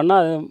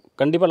பண்ணால் அது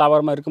கண்டிப்பாக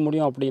லாபகரமாக இருக்க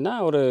முடியும் அப்படின்னா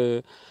ஒரு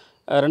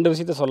 2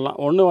 விஷயத்த சொல்லலாம்.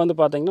 ஒன்று வந்து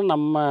பார்த்திங்கன்னா,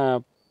 நம்ம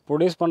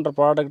ப்ரொடியூஸ் பண்ணுற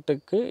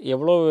ப்ராடக்ட்டுக்கு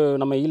எவ்வளோ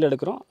நம்ம ஈல்டு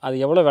எடுக்கிறோம், அது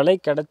எவ்வளோ விலை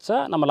கிடைச்சா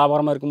நம்ம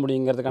லாபகரமாக இருக்க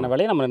முடியுங்கிறதுக்கான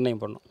விலையை நம்ம நிர்ணயம்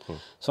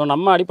பண்ணணும். ஸோ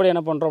நம்ம அடிப்படை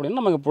என்ன பண்ணுறோம் அப்படின்னா,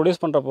 நமக்கு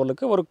ப்ரொடியூஸ் பண்ணுற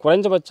பொருளுக்கு ஒரு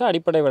குறைஞ்சபட்ச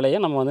அடிப்படை விலையை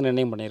நம்ம வந்து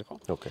நிர்ணயம் பண்ணியிருக்கோம்.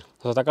 ஓகே.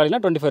 ஸோ தக்காளினா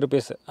 25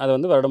 ருபீஸ், அது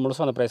வந்து வருடம்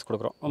முழுசும் அந்த ப்ரைஸ்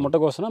கொடுக்குறோம்.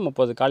 முட்டைக்கோசுனா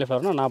 30,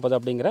 காலிஃப்ளவர்னா 40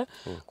 அப்படிங்கிற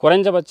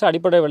குறைஞ்சபட்ச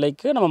அடிப்படை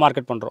விலைக்கு நம்ம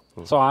மார்க்கெட் பண்ணுறோம்.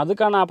 ஸோ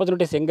அதுக்கான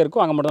ஆப்பர்ச்சுனிட்டிஸ் எங்கே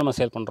இருக்கோ அங்கே மட்டும் நம்ம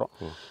சேல் பண்ணுறோம்.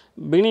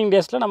 பிகினிங்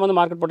டேஸில் நம்ம வந்து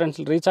மார்க்கெட்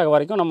பொட்டன்ஷியல் ரீச் ஆக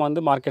வரைக்கும் நம்ம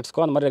வந்து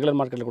மார்க்கெட்ஸ்க்கோ அந்த மாதிரி ரெகுலர்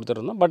மார்க்கெட்டில்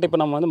கொடுத்துருந்தோம். பட் இப்போ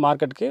நம்ம வந்து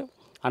மார்க்கெட்டுக்கு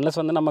அன்லஸ்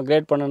வந்து நம்ம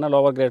கிரேட் பண்ணுன்னா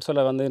லோவர் கிரேட்ஸோ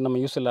இல்லை வந்து நம்ம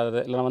யூஸ் இல்லாதது,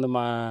 இல்லை வந்து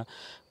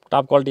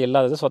டாப் குவாலிட்டி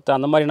இல்லாதது சொத்தை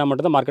அந்த மாதிரி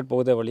மட்டும் தான் மார்க்கெட்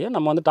போகுதே வழியே,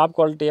 நம்ம வந்து டாப்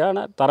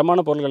குவாலிட்டியான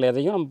தரமான பொருட்கள்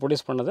எதையும் நம்ம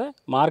ப்ரொடியூஸ் பண்ணதை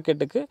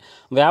மார்க்கெட்டுக்கு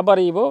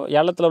வியாபாரியோ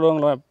ஏலத்தில்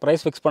உள்ளவங்களை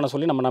ப்ரைஸ் ஃபிக்ஸ் பண்ண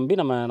சொல்லி நம்பி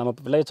நம்ம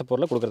விளைவிச்ச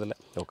பொருளை கொடுக்குறதில்ல.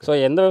 ஸோ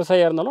எந்த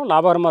விவசாயியாக இருந்தாலும்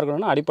லாபகரமாக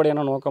இருக்கணும்னா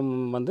அடிப்படையான நோக்கம்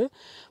வந்து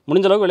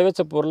முடிஞ்ச அளவுக்கு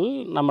விளைவிச்ச பொருள்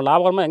நம்ம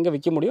லாபகரமாக எங்கே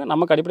விற்க முடியும்,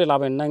 நமக்கு அடிப்படை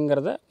லாபம்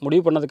என்னங்கிறத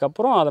முடிவு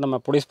பண்ணதுக்கப்புறம் அதை நம்ம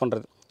ப்ரொடியூஸ்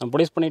பண்ணுறது. நம்ம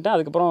ப்ரொடியூஸ் பண்ணிவிட்டு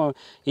அதுக்கப்புறம்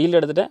ஈல்டு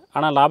எடுத்துகிட்டேன்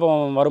ஆனால்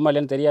லாபம் வருமா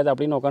இல்லைன்னு தெரியாது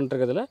அப்படின்னு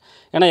உட்காந்துருக்கிறதுல.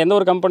 ஏன்னா எந்த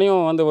ஒரு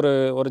கம்பெனியும் வந்து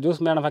ஒரு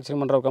ஜூஸ்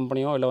மேனுஃபேக்சரிங் பண்ணுற ஒரு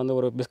கம்பெனியோ இல்லை வந்து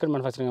ஒரு பிஸ்கட்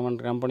மேனுஃபேக்சரிங்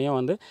பண்ணுற கம்பெனியோ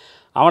வந்து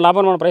அவன்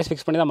லாபகரமான ப்ரைஸ்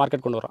ஃபிக்ஸ் பண்ணி தான்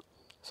மார்க்கெட் கொண்டு வரான்.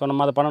 ஸோ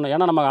நம்ம அதை பண்ணணும்.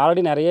 ஏன்னா நம்ம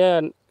ஆல்ரெடி நிறைய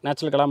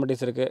நேச்சுரல்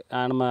கலாமிட்டிஸ் இருக்குது,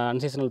 நம்ம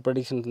அன்சீசனல்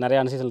ப்ரெடிக்ஷன்ஸ், நிறைய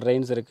அன்சீசனல்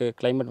ரெயின்ஸ் இருக்குது,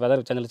 கிளைமேட்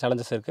வெதர்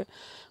சேலஞ்சஸ் இருக்குது.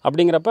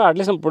 அப்படிங்கிறப்ப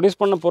அட்லீஸ்ட் நம்ம ப்ரொடியூஸ்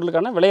பண்ண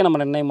பொருளுக்கான விலையை நம்ம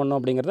நிர்ணயம் பண்ணணும்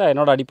அப்படிங்கிறது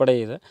என்னோட அடிப்படை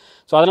இது.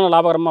 ஸோ அதனால்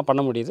லாபகரமாக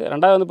பண்ண முடியுது.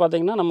 ரெண்டாவது வந்து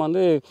பார்த்திங்கன்னா, நம்ம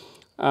வந்து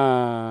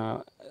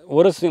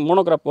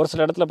மோனோக்ராப் ஒரு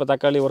சில இடத்துல இப்போ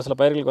தக்காளி ஒரு சில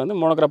பயிர்களுக்கு வந்து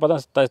மோனோக்ராப்பாக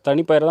தான்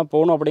தனி பயிர் தான்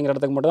போகணும் அப்படிங்கிற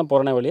இடத்துக்கு மட்டும் தான்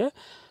போகிறனே வழியே,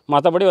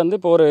 மற்றபடி வந்து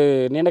இப்போ ஒரு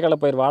நீண்டகால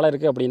பயிர் வாழை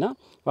இருக்குது அப்படின்னா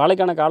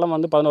வாழைக்கான காலம்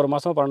வந்து 11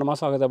 மாதம் 12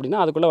 மாதம் ஆகுது அப்படின்னா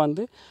அதுக்குள்ளே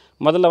வந்து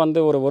முதல்ல வந்து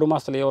ஒரு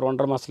மாதத்துலேயோ ஒரு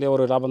 1.5 மாதத்துலேயோ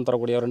ஒரு லாபம்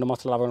தரக்கூடிய 2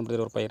 மாதத்தில் லாபம்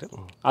தரக்கூடிய ஒரு பயிர்.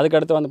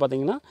 அதுக்கடுத்து வந்து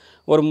பார்த்திங்கன்னா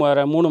ஒரு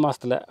 3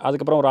 மாதத்தில்,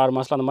 அதுக்கப்புறம் ஒரு 6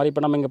 மாதத்தில், அந்த மாதிரி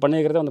இப்போ நம்ம இங்கே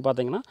பண்ணியிருக்கிறது வந்து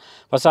பார்த்திங்கன்னா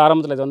ஃபஸ்ட்டு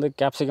ஆரம்பத்தில் இது வந்து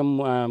கேப்சிகம்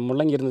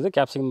முள்ளங்கி இருந்தது,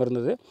 கேப்சிகம்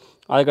இருந்தது,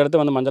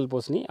 அதுக்கடுத்து வந்து மஞ்சள்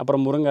பூசணி,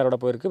 அப்புறம் முருங்கையோட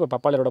போயிருக்கு, இப்போ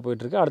பப்பாளியோட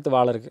போயிட்டுருக்கு, அடுத்து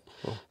வாழை இருக்குது.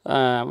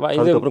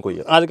 இது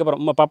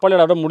அதுக்கப்புறம்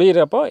பப்பாளியோட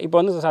முடிகிறப்போ இப்போ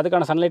வந்து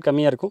அதுக்கான சன்லைட்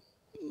கம்மியாக இருக்கும்.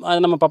 அது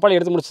நம்ம பப்பாளி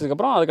எடுத்து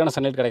முடிச்சதுக்கப்புறம் அதுக்கான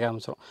சன்லைட் கிடைக்க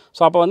ஆரம்பிச்சிடும்.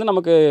 ஸோ அப்போ வந்து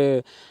நமக்கு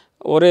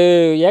ஒரு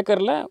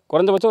ஏக்கரில்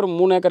குறைஞ்சபட்சம் ஒரு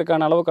 3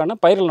 ஏக்கருக்கான அளவுக்கான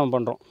பயிர்கள் நம்ம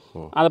பண்ணுறோம்.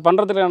 அதை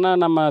பண்ணுறதுக்கான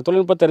நம்ம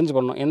தொழில்நுட்பம் தெரிஞ்சு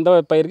பண்ணணும். எந்த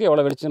பயிருக்கு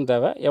எவ்வளோ வெளிச்சம்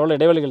தேவை, எவ்வளோ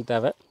இடைவெளிகள்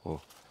தேவை,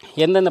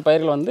 எந்தெந்த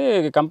பயிர்கள் வந்து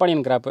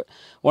கம்பெனியன் கிராப்பு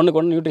ஒன்றுக்கு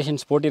ஒன்று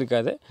நியூட்ரிஷன்ஸ்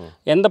போட்டிருக்காது,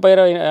 எந்த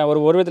பயிரை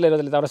ஒரு விதத்தில்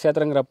 20 தவிர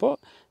சேர்த்துறங்கிறப்போ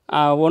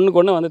ஒன்றுக்கு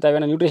ஒன்று வந்து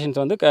தேவையான நியூட்ரிஷன்ஸ்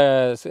வந்து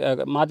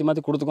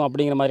மாற்றி கொடுத்துக்கும்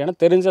அப்படிங்கிற மாதிரியான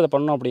தெரிஞ்சு அதை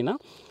பண்ணோம் அப்படின்னா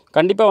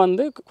கண்டிப்பாக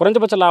வந்து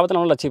குறைஞ்சபட்ச லாபத்தை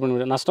நம்மளால் அச்சீவ் பண்ண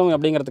முடியும். நஷ்டம்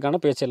அப்படிங்கிறதுக்கான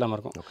பேச்சு இல்லாமல்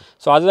இருக்கும்.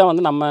 ஸோ அதுதான்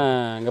வந்து நம்ம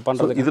இங்கே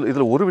பண்ணுறது.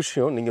 இதில் ஒரு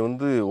விஷயம், நீங்கள்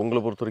வந்து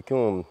உங்களை பொறுத்த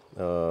வரைக்கும்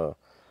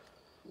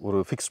ஒரு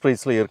ஃபிக்ஸ்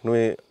ப்ரைஸில்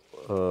ஏற்கனவே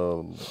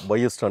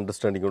பையஸ்ட்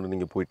அண்டர்ஸ்டாண்டிங்கோடு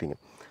நீங்கள் போயிட்டீங்க.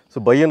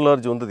 ஸோ பை அண்ட்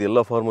லார்ஜ் வந்து அது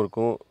எல்லா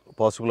ஃபார்மருக்கும்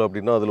பாசிபிள்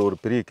அப்படின்னா அதில் ஒரு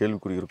பெரிய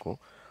கேள்விக்குறி இருக்கும்.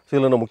 ஸோ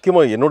இதில் நான்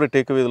முக்கியமாக என்னோட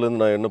டேக்அவே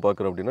இதுலேருந்து நான் என்ன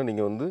பார்க்குறேன் அப்படின்னா,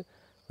 நீங்கள் வந்து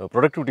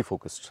ப்ரொடக்டிவிட்டி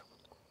ஃபோக்கஸ்ட்,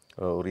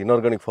 ஒரு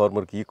இன்ஆர்கானிக்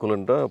ஃபார்மருக்கு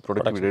ஈக்குவலண்ட்டாக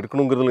ப்ரொடக்டிவிட்டி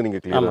எடுக்கணுங்கிறதுல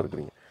நீங்கள் கிளியராக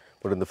இருக்கிறீங்க.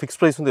 பட் இந்த ஃபிக்ஸ்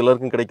ப்ரைஸ் வந்து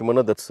எல்லாருக்கும்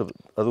கிடைக்குமானா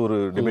அது ஒரு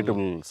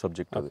டிபேட்டபிள்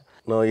சப்ஜெக்ட். அது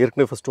நான்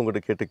ஏற்கனவே ஃபஸ்ட்டு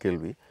உங்கள்கிட்ட கேட்ட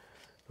கேள்வி,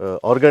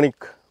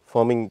 ஆர்கானிக்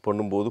ஃபார்மிங்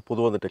பண்ணும்போது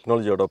பொதுவாக அந்த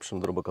டெக்னாலஜி அடாப்ஷன்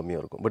வந்து ரொம்ப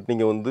கம்மியாக இருக்கும். பட்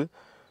நீங்கள் வந்து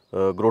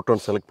GroTron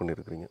செலக்ட்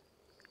பண்ணியிருக்கிறீங்க.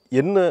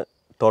 என்ன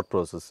தாட்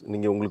ப்ராசஸ்?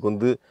 நீங்கள் உங்களுக்கு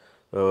வந்து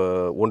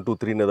 1 2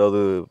 3ன்னு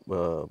ஏதாவது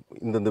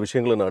இந்தந்த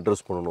விஷயங்களை நான்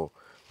அட்ரஸ் பண்ணணும்,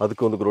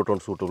 அதுக்கு வந்து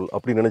GroTron சூட்டபிள்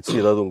அப்படி நினச்சி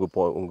ஏதாவது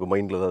உங்கள்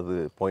மைண்டில் ஏதாவது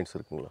பாயிண்ட்ஸ்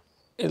இருக்குங்களா?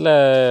 இதில்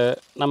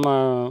நம்ம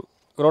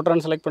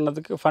GroTron செலக்ட்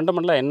பண்ணதுக்கு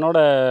ஃபண்டமெண்டலாக என்னோட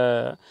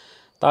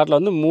தாட்டில்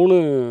வந்து 3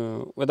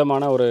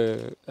 விதமான ஒரு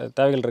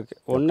தேவைகள்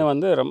இருக்குது. ஒன்று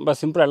வந்து ரொம்ப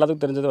சிம்பிளாக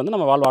எல்லாத்துக்கும் தெரிஞ்சது வந்து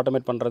நம்ம வால்வ்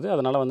ஆட்டோமேட் பண்ணுறது.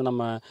 அதனால் வந்து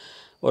நம்ம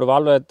ஒரு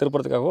வால்வை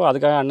திருப்புறதுக்காகவோ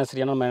அதுக்காக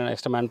அன்னெசரியான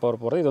எக்ஸ்ட்ரா மேன்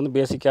பவர் போகிறது, இது வந்து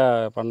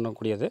பேசிக்காக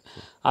பண்ணக்கூடியது.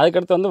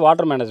 அதுக்கடுத்து வந்து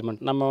வாட்டர்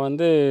மேனேஜ்மெண்ட். நம்ம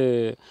வந்து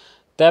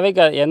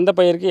தேவைக்கு எந்த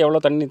பயிருக்கு எவ்வளோ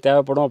தண்ணி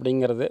தேவைப்படும்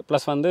அப்படிங்கிறது,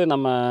 ப்ளஸ் வந்து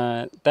நம்ம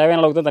தேவையான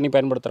அளவுக்கு தான் தண்ணி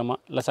பயன்படுத்துகிறோமா,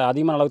 இல்லை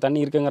அதிகமான அளவுக்கு தண்ணி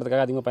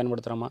இருக்குங்கிறதுக்காக அதிகமாக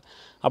பயன்படுத்துகிறோமா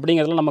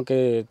அப்படிங்கிறதுலாம் நமக்கு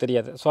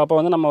தெரியாது. ஸோ அப்போ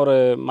வந்து நம்ம ஒரு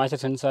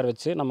மாய்ச்சர் சென்சார்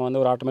வச்சு நம்ம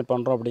வந்து ஒரு ஆட்டோமேட்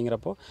பண்ணுறோம்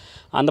அப்படிங்கிறப்போ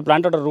அந்த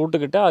பிளான்ட்டோட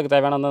ரூட்டுக்கிட்ட அதுக்கு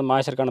தேவையான அந்த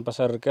மாய்ச்சருக்கான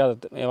ப்ரெஷர் இருக்குது,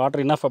 அது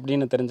வாட்டர் இனஃப்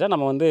அப்படின்னு தெரிஞ்சால்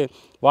நம்ம வந்து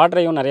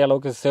வாட்டரையும் நிறைய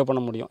அளவுக்கு சேவ்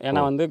பண்ண முடியும்.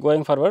 ஏன்னா வந்து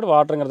கோயிங் ஃபார்வர்டு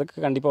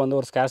வாட்டருங்கிறதுக்கு கண்டிப்பாக வந்து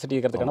ஒரு ஸ்கேசிட்டி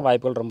இருக்கிறதுக்கான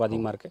வாய்ப்புகள் ரொம்ப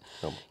அதிகமாக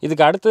இருக்குது.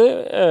 இதுக்கு அடுத்து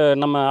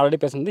நம்ம ஆல்ரெடி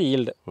பேசுனது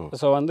ஈல்டு.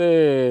 ஸோ வந்து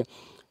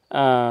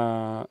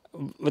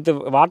வித்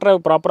வாட்டரை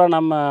ப்ராப்பராக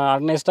நம்ம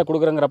ஆர்கனைஸ்டாக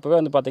கொடுக்குறங்கிறப்பவே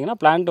வந்து பார்த்திங்கன்னா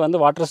பிளான்ட்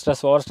வந்து வாட்டர்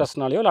ஸ்ட்ரெஸ் ஓவர்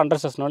ஸ்ட்ரெஸ்னாலையோ இல்லை அண்டர்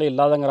ஸ்ட்ரெஸ்னாலையோ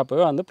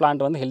இல்லாதங்கிறப்பவே வந்து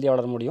பிளான்ட் வந்து ஹெல்த்தியாக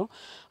வளர முடியும்.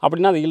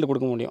 அப்படின்னா அது ஈல்டு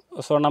கொடுக்க முடியும்.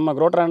 ஸோ நம்ம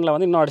GroTronல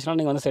வந்து இன்னும் அடிஷனல்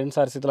நீங்கள் வந்து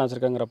சென்சார்ஸ் இதெல்லாம்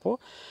வச்சுருக்கங்கிறப்போ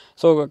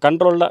ஸோ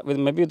கண்ட்ரோலில்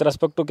maybe with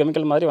respect to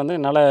chemical மாதிரி வந்து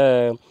என்னால்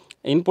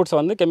இன்புட்ஸை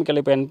வந்து கெமிக்கல்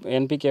இப்போ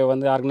என்பிகே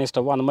வந்து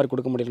ஆர்கனைஸ்டாவோ அந்த மாதிரி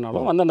கொடுக்க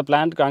முடியலனாலும் வந்து அந்த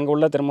பிளான்ட்டுக்கு அங்கே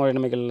உள்ள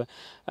தெர்மோடைனமிக்கல்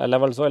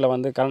லெவல்ஸோ இல்லை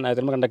வந்து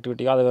தெர்மோ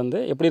கண்டக்டிவிட்டியோ அது வந்து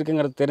எப்படி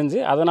இருக்குங்கிறது தெரிஞ்சு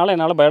அதனால்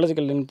என்னால்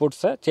பயாலஜிக்கல்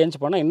இன்புட்ஸை சேஞ்ச்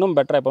பண்ண இன்னும்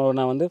பெட்டராக. இப்போ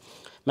நான் வந்து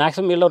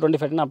மேக்ஸிமம் இல்லை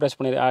 25 டன்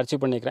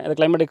அச்சீவ் பண்ணியிருக்கிறேன். இது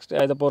கிளைமேட்டிக்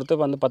இதை பொறுத்து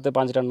வந்து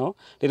 10-15 டன்னோ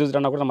 20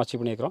 டன்னோ கூட நம்ம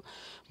அச்சீவ் பண்ணியிருக்கிறோம்.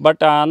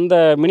 பட் அந்த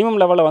மினிமம்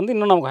லெவலில் வந்து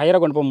இன்னும் நமக்கு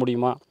ஹையராக கொண்டு போக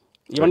முடியுமா?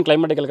 ஈவன்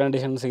கிளைமேட்டிக்கல்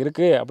கண்டிஷன்ஸ்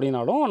இருக்குது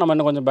அப்படின்னாலும் நம்ம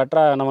இன்னும் கொஞ்சம்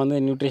பெட்டராக நம்ம வந்து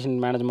நியூட்ரிஷன்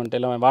மேனேஜ்மெண்ட்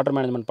இல்லை வாட்டர்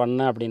மேனேஜ்மெண்ட்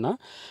பண்ணேன் அப்படின்னா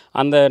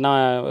அந்த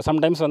நான்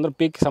சம்டைம்ஸ் வந்து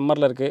பீக்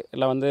சம்மரில் இருக்குது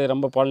இல்லை வந்து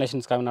ரொம்ப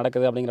பாலினேஷன்ஸ்க்காக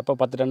நடக்குது அப்படிங்கிறப்ப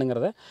 10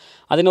 டன்னுங்கிறத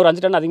அது இன்னொரு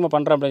 5 டன் அதிகமாக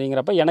பண்ணுறேன்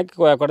அப்படிங்கிறப்ப எனக்கு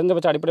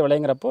குறைந்தபட்ச அடிப்படை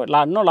விளைங்கிறப்போ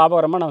இன்னும்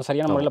லாபகரமாக நம்ம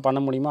சரியான முறையில்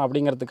பண்ண முடியுமா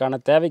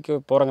அப்படிங்கிறதுக்கான தேவைக்கு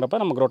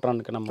போகிறங்கிறப்ப நம்ம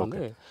GroTronக்கு நம்ம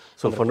வந்து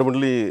ஸோ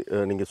ஃபண்டமெண்டலி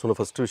நீங்கள் சொன்ன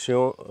ஃபஸ்ட்டு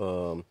விஷயம்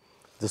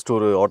ஜஸ்ட்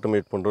ஒரு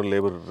ஆட்டோமேட் பண்ணுறோம்,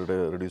 லேபர்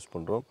ரெடியூஸ்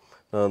பண்ணுறோம்.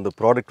 அந்த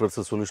ப்ராடக்ட்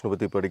வர்சஸ் சொல்யூஷனை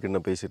பற்றி இப்போ அடிக்கடி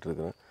நான் பேசிகிட்டு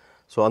இருக்கிறேன்.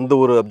 ஸோ அந்த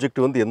ஒரு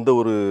அப்ஜெக்டிவ் வந்து எந்த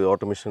ஒரு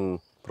ஆட்டோமேஷன்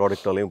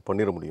ப்ராடக்டாலையும்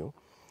பண்ணிட முடியும்.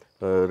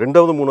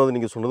 ரெண்டாவது மூணாவது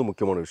நீங்கள் சொன்னது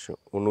முக்கியமான விஷயம்.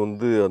 ஒன்று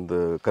வந்து அந்த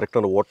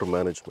கரெக்டான வாட்டர்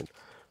மேனேஜ்மெண்ட்.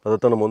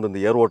 அதைத்தான் நம்ம வந்து அந்த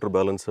ஏர் வாட்டர்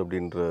பேலன்ஸ்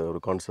அப்படின்ற ஒரு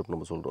கான்செப்ட்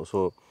நம்ம சொல்கிறோம். ஸோ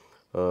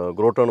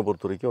GroTronனை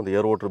பொறுத்த வரைக்கும் அந்த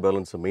ஏர் வாட்டர்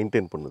பேலன்ஸை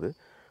மெயின்டைன் பண்ணுது.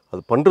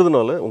 அது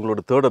பண்ணுறதுனால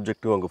உங்களோட தேர்ட்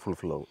அப்ஜெக்டிவ் அங்கே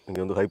ஃபுல்ஃபில் ஆகும்.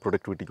 நீங்கள் வந்து ஹை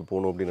ப்ரொடக்டிவிட்டிக்கு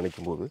போகணும் அப்படின்னு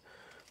நினைக்கும்போது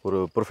ஒரு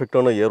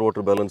பெர்ஃபெக்டான ஏர்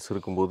வாட்டர் பேலன்ஸ்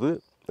இருக்கும்போது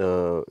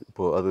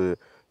இப்போது அது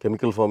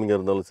கெமிக்கல் ஃபார்மிங்காக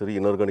இருந்தாலும் சரி,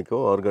 இன்ஆர்கானிக்கோ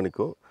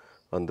ஆர்கானிக்கோ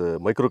அந்த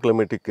மைக்ரோ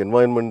கிளைமேட்டிக்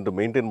என்வாயன்மெண்ட்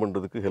மெயின்டைன்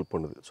பண்ணுறதுக்கு ஹெல்ப்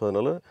பண்ணுது. ஸோ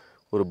அதனால்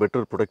ஒரு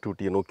பெட்டர்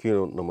ப்ரொடக்டிவிட்டியை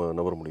நோக்கியும் நம்ம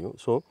நகர முடியும்.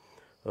 ஸோ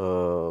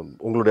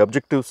உங்களுடைய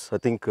அப்ஜெக்டிவ்ஸ் ஐ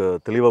திங்க்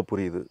தெளிவாக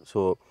புரியுது. ஸோ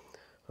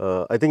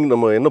ஐ திங்க்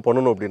நம்ம என்ன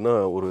பண்ணணும் அப்படின்னா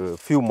ஒரு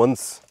ஃபியூ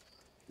மந்த்ஸ்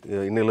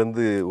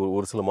இன்னிலேருந்து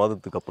ஒரு சில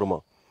மாதத்துக்கு அப்புறமா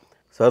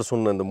சார்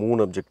சொன்ன அந்த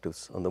 3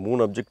 அப்ஜெக்டிவ்ஸ் அந்த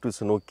 3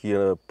 அப்ஜெக்டிவ்ஸை நோக்கிய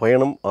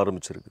பயணம்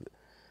ஆரம்பிச்சிருக்குது.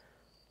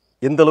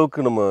 எந்த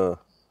அளவுக்கு நம்ம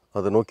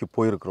அதை நோக்கி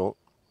போயிருக்கிறோம்,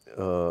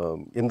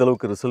 எந்த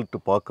அளவுக்கு ரிசல்ட்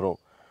பார்க்குறோம்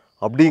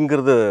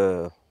அப்படிங்கிறத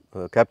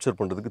கேப்சர்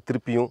பண்ணுறதுக்கு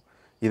திருப்பியும்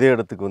இதே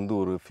இடத்துக்கு வந்து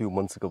ஒரு ஃபியூ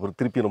மந்த்ஸுக்கு அப்புறம்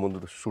திருப்பி நம்ம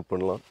வந்து ஷூட்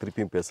பண்ணலாம்,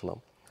 திருப்பியும் பேசலாம்.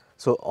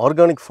 ஸோ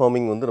ஆர்கானிக்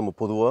ஃபார்மிங் வந்து நம்ம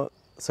பொதுவாக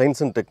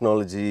சயின்ஸ் அண்ட்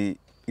டெக்னாலஜி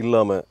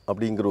இல்லாமல்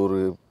அப்படிங்கிற ஒரு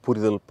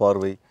புரிதல்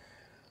பார்வை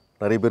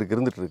நிறைய பேருக்கு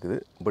இருந்துகிட்டு இருக்குது.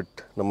 பட்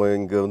நம்ம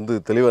இங்கே வந்து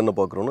தெளிவாக என்ன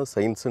பார்க்குறோன்னா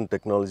சயின்ஸ் அண்ட்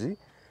டெக்னாலஜி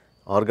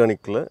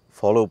ஆர்கானிக்கில்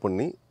ஃபாலோ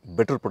பண்ணி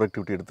பெட்டர்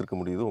ப்ரொடக்டிவிட்டி எடுத்துருக்க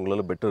முடியுது.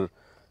 உங்களால் பெட்டர்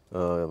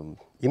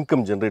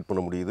இன்கம் ஜென்ரேட்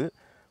பண்ண முடியுது.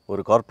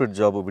 ஒரு கார்ப்பரேட்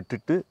ஜாபை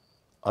விட்டுட்டு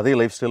அதே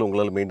லைஃப் ஸ்டைலை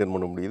உங்களால் மெயின்டைன்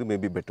பண்ண முடியுது,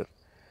 மேபி பெட்டர்.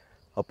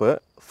 அப்போ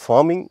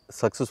ஃபார்மிங்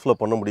சக்ஸஸ்ஃபுல்லாக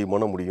பண்ண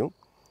முடியுமானா முடியும்.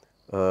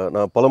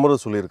 நான் பலமுறை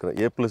சொல்லியிருக்கிறேன்,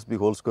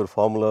 A+B²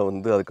 ஃபார்முலா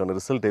வந்து அதுக்கான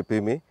ரிசல்ட்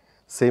எப்பயுமே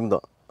சேம்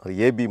தான். அது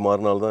AB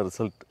மாறினால்தான்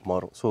ரிசல்ட்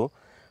மாறும். ஸோ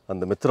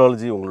அந்த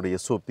மெத்தடாலஜி உங்களுடைய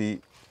SOP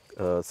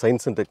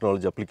science and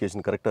technology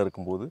application கரெக்டாக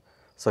இருக்கும்போது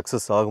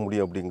சக்ஸஸ் ஆக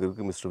முடியும்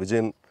அப்படிங்கிறதுக்கு மிஸ்டர்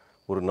விஜயன்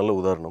ஒரு நல்ல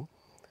உதாரணம்.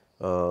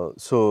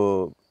 ஸோ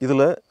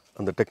இதில்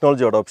அந்த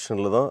டெக்னாலஜி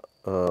அடாப்ஷனில் தான்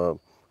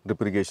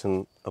ட்ரிப் இரிகேஷன்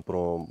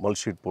அப்புறம்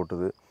மல்ஷீட்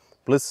போட்டது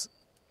ப்ளஸ்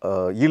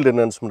ஈல்ட்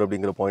என்ஹான்ஸ்மெண்ட்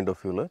அப்படிங்கிற பாயிண்ட்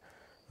ஆஃப் வியூவில்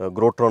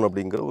GroTron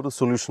அப்படிங்கிற ஒரு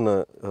சொல்யூஷனை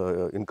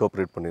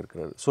இன்கார்பரேட்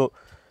பண்ணியிருக்கிறாரு. ஸோ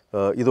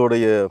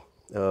இதோடைய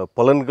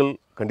பலன்கள்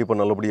கண்டிப்பாக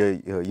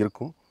நல்லபடியாக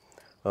இருக்கும்.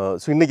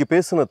 ஸோ இன்றைக்கி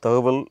பேசின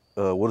தகவல்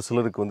ஒரு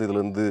சிலருக்கு வந்து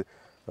இதுலேருந்து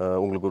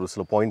உங்களுக்கு ஒரு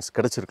சில பாயிண்ட்ஸ்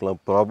கிடச்சிருக்கலாம்.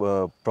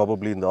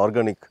 ப்ராபப்ளி இந்த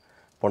ஆர்கானிக்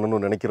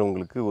பண்ணணும்னு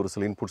நினைக்கிறவங்களுக்கு ஒரு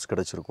சில இன்புட்ஸ்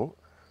கிடச்சிருக்கும்.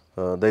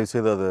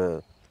 தயவுசெய்து அதை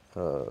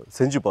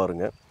செஞ்சு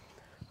பாருங்கள்.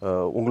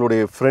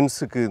 உங்களுடைய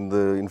ஃப்ரெண்ட்ஸுக்கு இந்த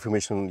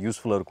இன்ஃபர்மேஷன்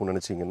யூஸ்ஃபுல்லாக இருக்கும்னு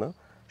நினச்சிங்கன்னா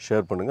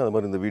ஷேர் பண்ணுங்கள். அது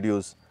மாதிரி இந்த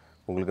வீடியோஸ்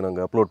உங்களுக்கு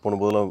நாங்கள் அப்லோட்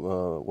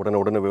பண்ணும்போதெல்லாம்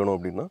உடனே வேணும்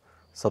அப்படின்னா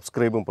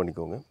சப்ஸ்கிரைபும்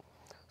பண்ணிக்கோங்க.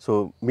 ஸோ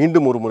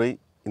மீண்டும் ஒரு முறை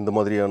இந்த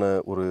மாதிரியான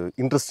ஒரு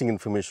இன்ட்ரெஸ்டிங்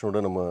இன்ஃபர்மேஷனோடு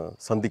நம்ம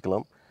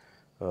சந்திக்கலாம்.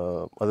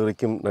 அது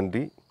வரைக்கும்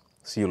நன்றி.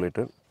 see you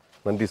later.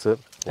 நன்றி சார்,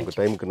 உங்கள்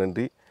டைமுக்கு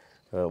நன்றி.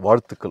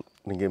 வாழ்த்துக்கள்,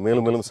 நீங்கள்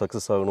மேலும் மேலும்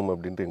சக்ஸஸ் ஆகணும்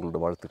அப்படின்ட்டு எங்களோட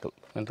வாழ்த்துக்கள்.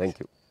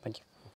 தேங்க்யூ. தேங்க்யூ.